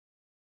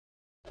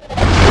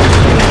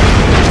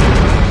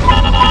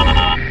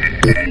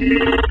So my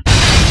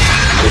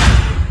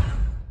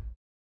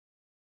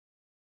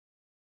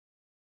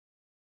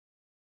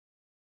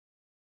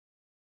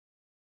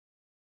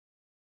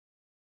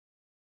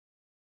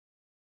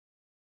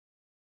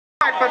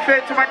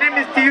name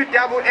is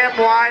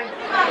D.U.M.Y,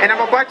 and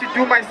I'm about to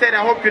do my set.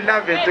 I hope you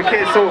love it.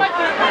 Okay, so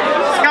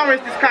now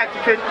is this card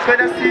to see.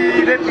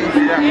 Let me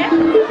see that.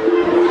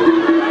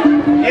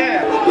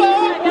 Yeah.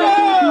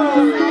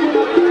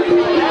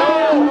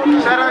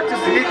 Shout out to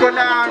Zniko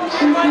Lounge.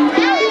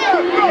 Yeah.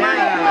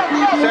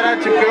 Shout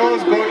out to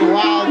Girls Going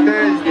Wild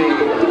Thursday.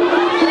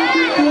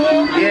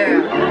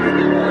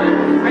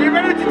 Yeah. Are you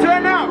ready to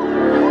turn up?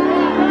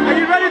 Are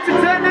you ready to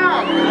turn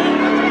up?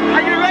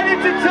 Are you ready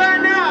to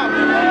turn up?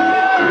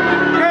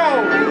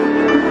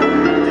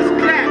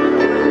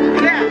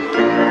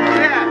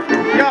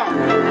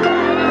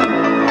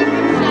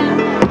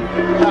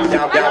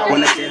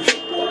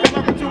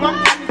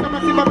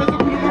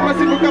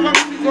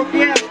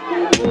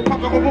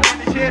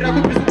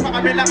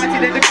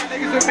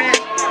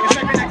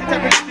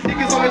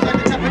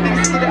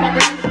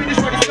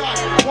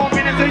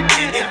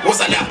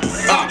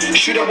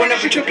 Shoot up when I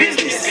put your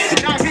business.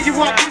 Now here you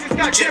are, this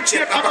got chip,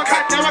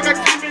 uppercut. Now I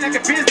got screaming like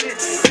a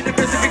business. In the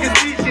Pacific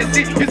species,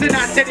 see, using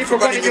not steady for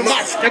running your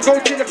mouth. Now go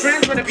to the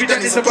friends when the beat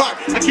done is a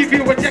buck. I keep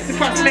you ejected,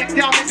 if I smack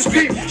down, make you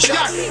scream.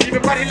 Shot, leave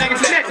your body like a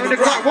flat on the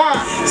ground. Why?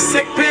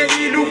 Sec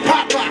petty, new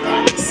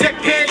papa. Sec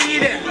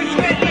petty there.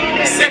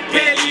 Sec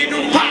petty,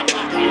 new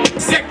papa.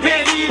 Sec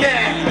petty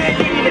there.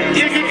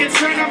 If you can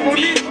turn up on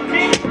me,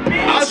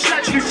 I'll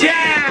shut you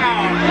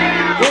down.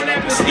 Roll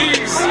up the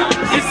sleeves.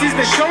 This is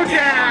the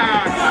showdown.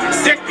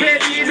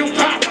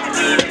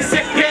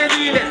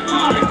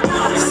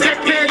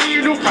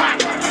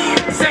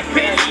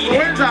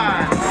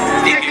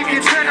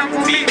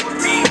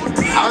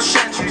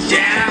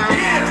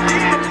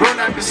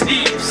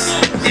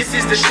 This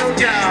is the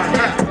showdown.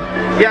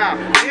 Yeah,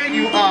 there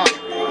you are.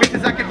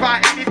 Bitches, I can buy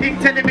anything,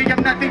 telling me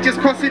I'm nothing, just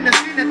crossing the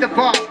scene at the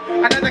bar.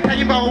 Another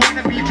Kayima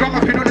wanna be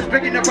drama, pin on this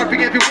begging up,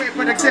 rapping everywhere,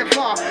 but except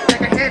far.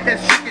 Like a head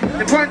that's shaking.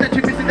 The point that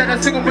you're missing that I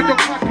sing with the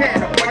pop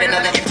head. I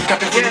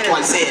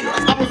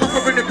was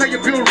offering to pay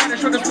your bill, running,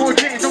 show the small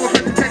change. I was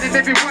presenting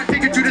everyone,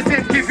 take it to the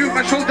same, give you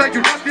my shoulder.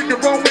 You rubbed it the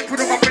wrong way, put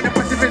them up in the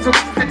Pacific, so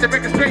set the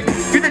record straight.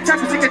 You're the type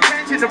to take a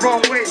chance in the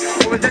wrong way.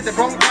 Or was at the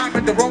wrong time,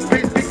 at the wrong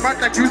place. Big mouth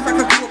like you,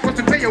 suckers, you were supposed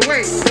to pay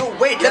away. No,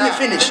 wait, let me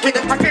finish. I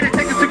can't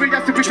take it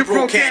serious to reach a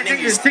broken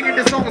English. Singing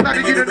the songs, now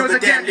that you don't know the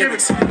damn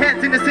lyrics.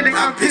 Hands in the ceiling,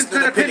 I'm pissed to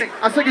the pinning.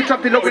 I saw you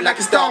jumping over like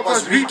a Star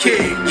Wars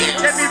weekend.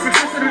 Let me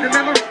refresh to the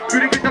memory. You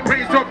didn't get the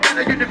brains dropped at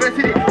the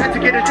university. Had to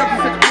get a job to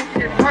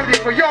such a party.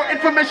 For your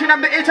information,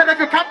 I'm the HR of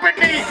your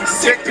company.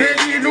 Sick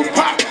petty, new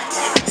papa.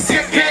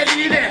 Sick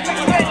petty there.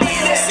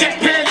 Sick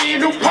petty,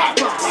 new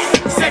papa.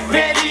 Sick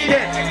petty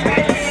there.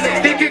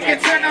 Think you can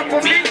turn up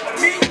on me?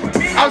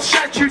 I'll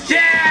shut you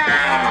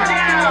down.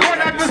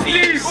 Hold on the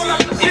sleeves.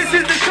 This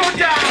is the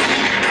showdown.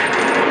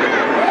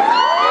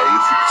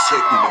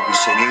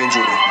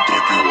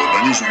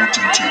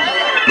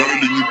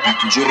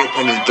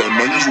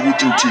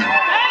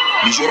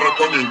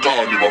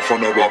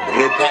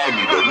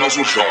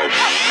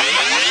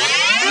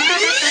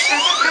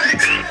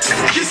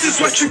 This is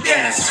what you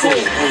asked for.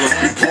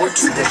 Report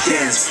to the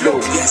dance floor.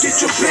 Get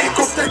your back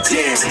off the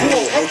damn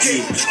wall.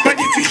 Okay, but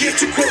if you get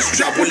too close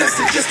trouble, I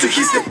suggest to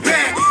hit the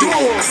back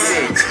door.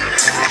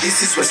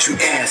 This is what you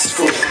asked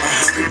for.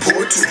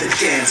 Report to the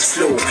dance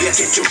floor. Get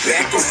your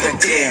back off the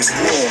damn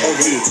wall.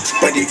 Okay,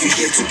 but if you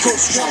get too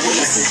close trouble,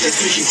 I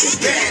suggest to hit the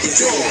back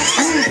door.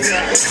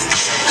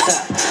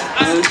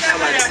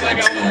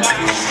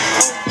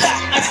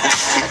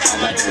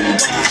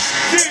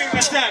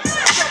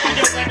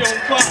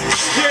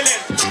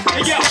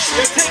 Yo,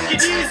 take it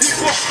easy,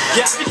 bro.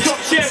 Yeah, it's up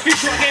here,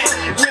 it's up there.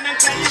 When I'm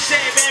trying to say,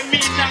 man, me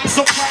now,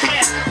 so far,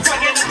 man.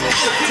 Fucking up,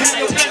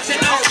 you're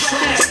blessing out,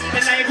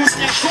 and I was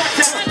in a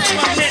quarter.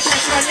 My head,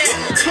 my head.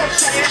 So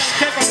shy, I'm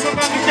never from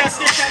a just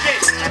this day.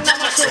 And I'm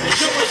not sure the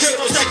show,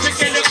 so I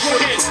can look good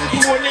in.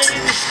 You want it?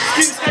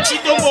 Things that you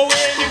don't know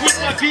any with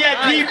my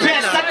VIP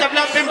pass. That I'm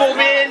not in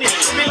Boveni.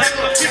 Me like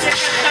my big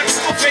attack,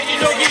 open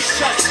in the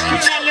shot. You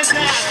can't let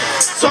that.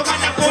 So I'm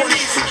not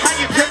police. How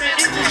you turn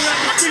it into the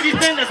city,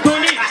 then that's no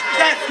need.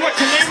 That's what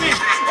you name it.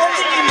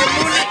 Only in the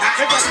morning. If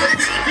I go to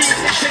the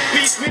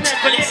beach, we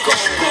never let go.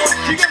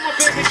 You got my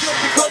baby joke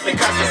because we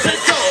got the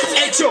sense.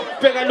 Hey Joe,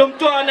 pega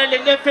l'omtona, le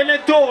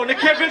nefeletto, le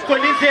Kevin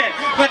Collinshead,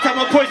 but I'm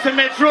a poison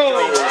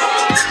metro.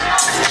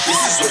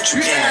 This is what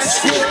you asked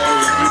for.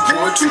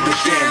 Report to the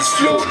dance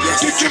floor.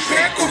 Get your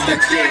back off the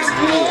damn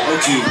wall.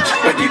 Okay,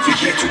 but if you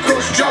get too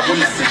close trouble,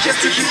 I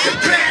suggest to hit the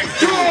back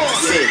door.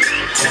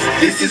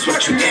 This is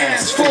what you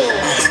asked for.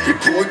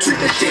 Report to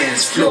the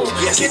dance floor.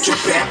 Get your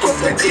back off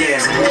the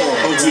damn wall.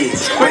 Okay,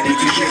 but if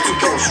you get too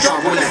close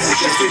trouble, I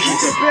suggest to hit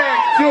the back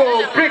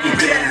door. Break it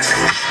down.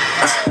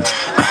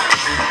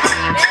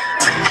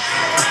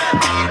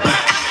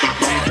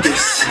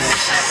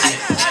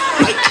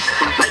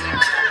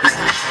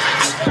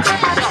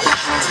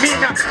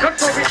 Not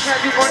so we try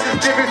you on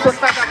this living so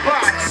stand up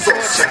back. I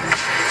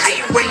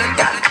ain't winning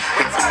that.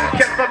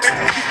 Can't forget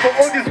to speak for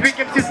all these big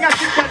MCs.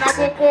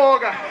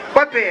 Bugger,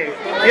 Bape,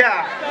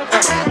 yeah.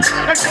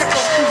 Let's get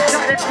from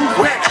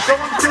don't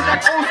want to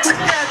that old school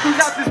gas who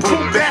loves his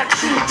boom back,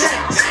 boom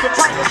back. The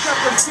Bible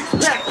chapter 6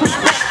 pack, push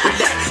back,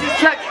 relax. This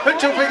track, but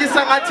your way is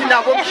a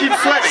Martina won't keep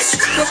sweating.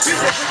 So be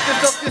the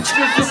victims of this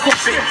physical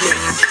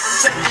fitness.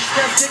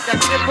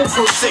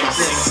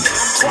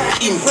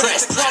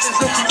 Impressed,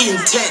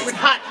 intent. With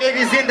hot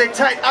ladies in the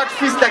tight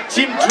outfits like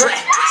gym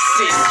dress.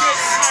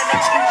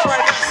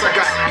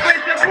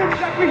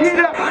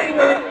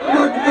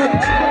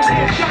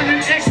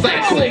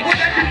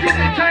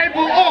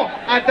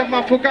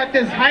 I forgot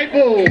this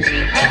hypo. This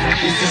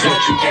is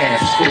what you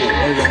asked for.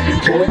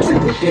 Report to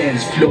the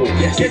dance floor.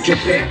 Get your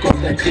back off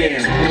that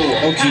damn floor.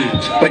 Okay,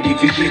 but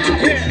if you get to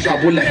cause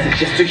trouble, I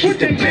suggest to hit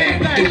the back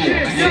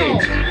door.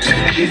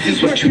 This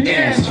is what you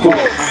asked for.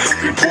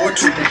 Report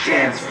to the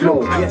dance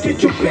floor.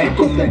 Get your back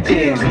off that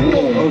damn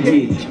floor.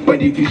 Okay,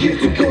 but if you get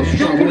to cause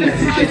trouble, I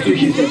suggest to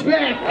hit the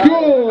back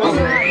door.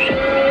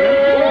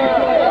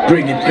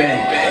 Bring it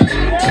back.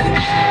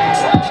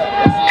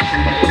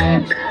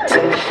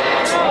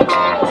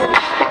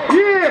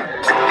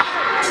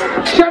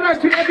 Shout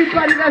out to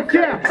everybody that's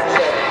here.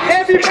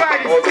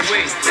 Everybody.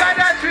 Shout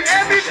out to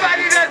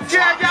everybody that's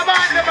here.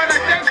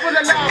 Thanks for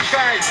the love,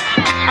 guys.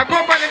 I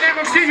go by the name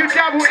of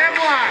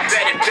D.U.M.Y.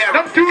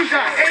 Them dudes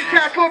are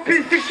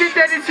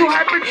A-4P1632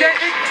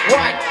 hypergenic.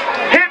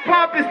 Hip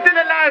hop is still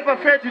alive, my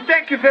friends.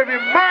 Thank you very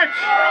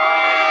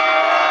much.